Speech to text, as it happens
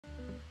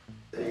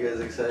Are you guys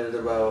excited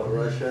about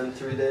Russia in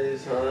 3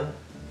 days, huh?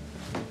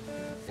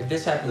 If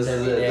this happens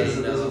every day, this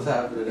is what's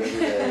happening every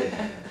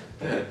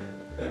day.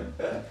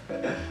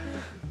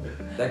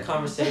 That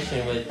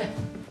conversation with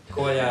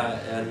Koya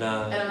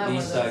and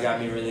Lisa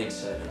got me really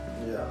excited.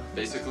 Yeah.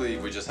 Basically,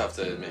 we just have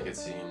to make it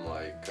seem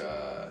like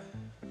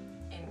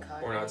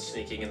we're not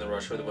sneaking in the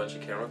rush with a bunch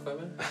of camera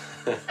equipment.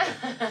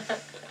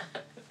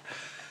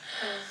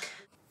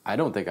 I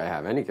don't think I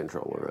have any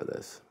control over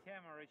this.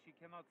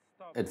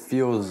 It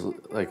feels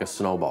like a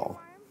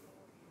snowball.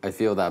 I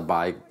feel that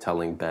by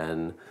telling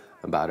Ben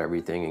about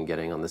everything and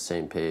getting on the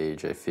same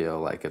page, I feel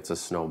like it's a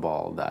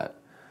snowball that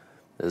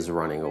is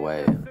running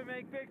away.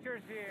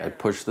 I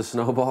pushed the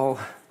snowball,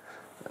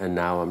 and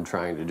now I'm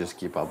trying to just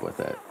keep up with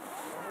it.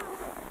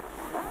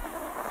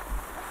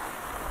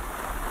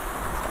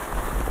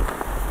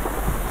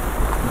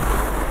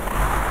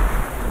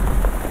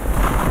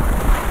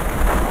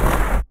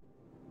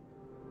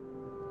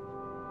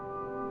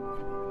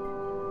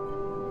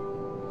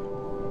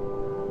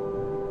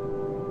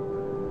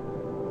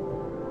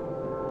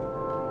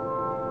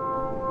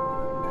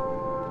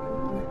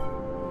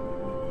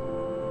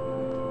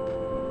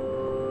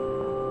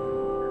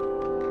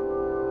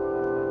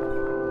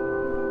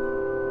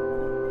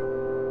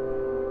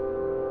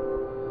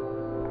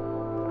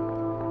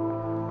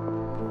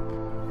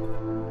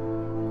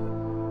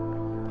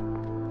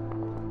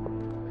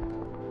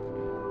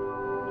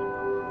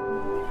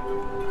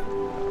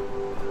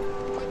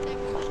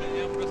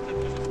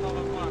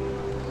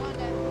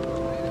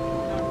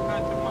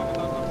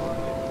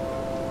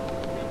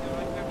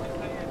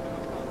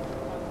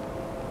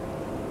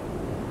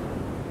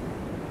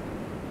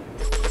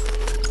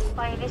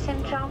 Ladies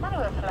and gentlemen,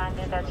 we've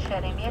landed at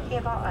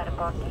Sheremetyevo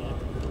Airport in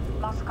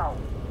Moscow.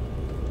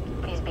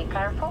 Please be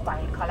careful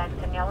while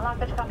collecting your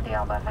luggage from the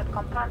overhead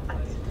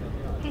compartments.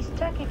 Please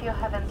check if you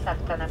haven't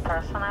left any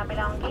personal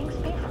belongings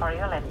before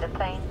you leave the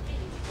plane.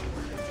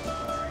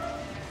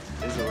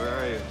 Lisa, where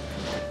are you?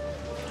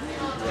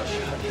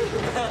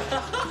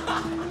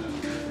 Russia.